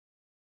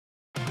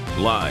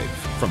Live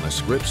from the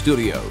Scripps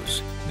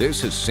Studios,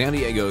 this is San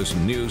Diego's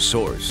news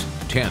source,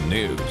 10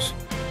 News.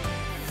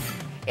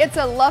 It's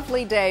a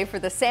lovely day for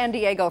the San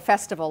Diego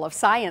Festival of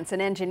Science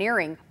and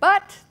Engineering,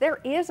 but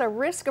there is a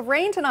risk of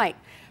rain tonight.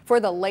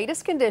 For the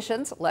latest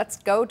conditions, let's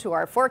go to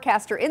our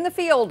forecaster in the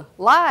field,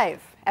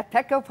 live at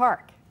Petco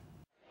Park.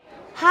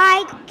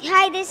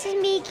 Hi, this is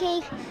me,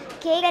 Kate,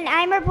 and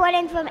I'm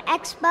reporting from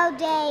Expo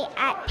Day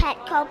at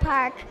Petco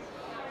Park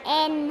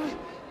in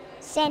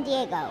San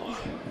Diego.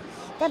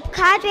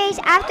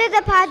 After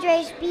the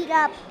Padres beat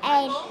up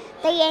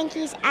the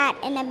Yankees at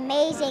an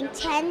amazing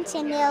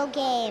 10-0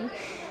 game,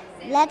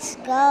 let's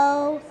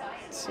go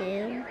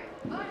to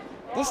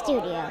the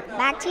studio.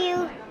 Back to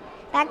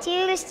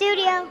you, the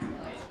studio.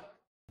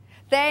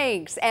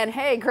 Thanks, and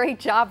hey,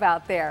 great job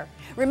out there.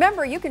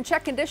 Remember, you can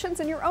check conditions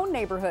in your own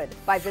neighborhood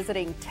by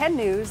visiting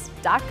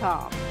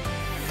 10news.com.